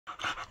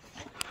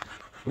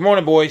Good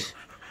morning, boys.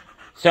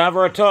 It's time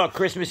for our talk.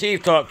 Christmas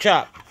Eve talk.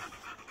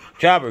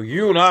 Chopper,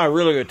 you and I are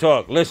really going to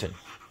talk. Listen.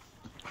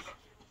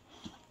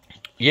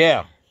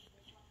 Yeah.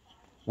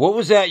 What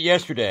was that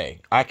yesterday?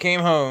 I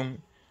came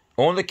home.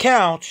 On the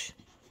couch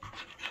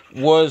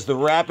was the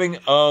wrapping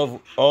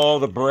of all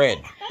the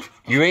bread.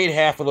 You ate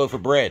half a loaf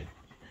of bread.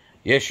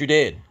 Yes, you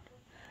did.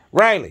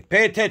 Riley,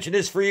 pay attention.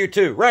 This is for you,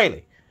 too.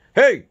 Riley.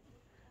 Hey,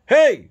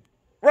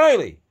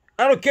 Riley.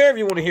 I don't care if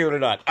you want to hear it or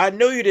not. I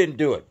know you didn't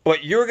do it,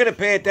 but you're going to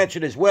pay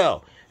attention as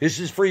well. This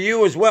is for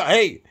you as well.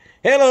 Hey,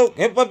 hello.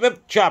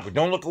 Chopper,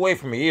 don't look away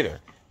from me either.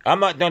 I'm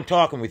not done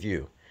talking with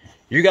you.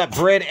 You got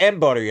bread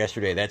and butter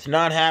yesterday. That's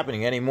not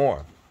happening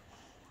anymore.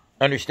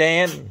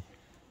 Understand?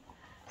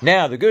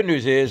 Now, the good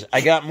news is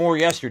I got more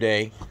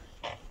yesterday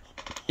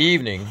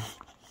evening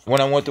when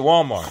I went to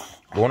Walmart.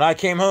 But when I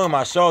came home,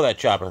 I saw that,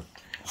 Chopper.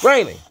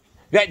 Riley,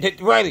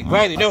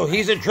 no,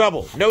 he's in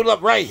trouble. No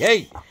love, right,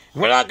 hey.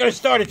 We're not going to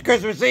start. It's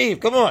Christmas Eve.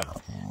 Come on.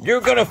 You're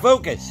going to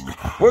focus.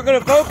 We're going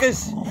to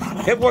focus.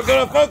 We're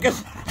going to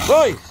focus.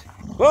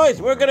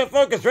 Boys, we're going to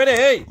focus. Ready?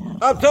 Hey,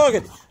 I'm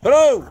talking.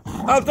 Hello.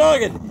 I'm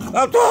talking.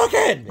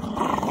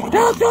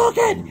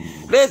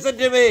 Listen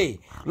to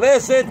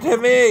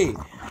me.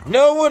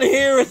 No one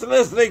here is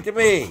listening to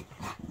me.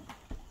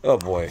 Oh,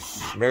 boy.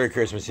 Merry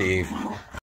Christmas Eve.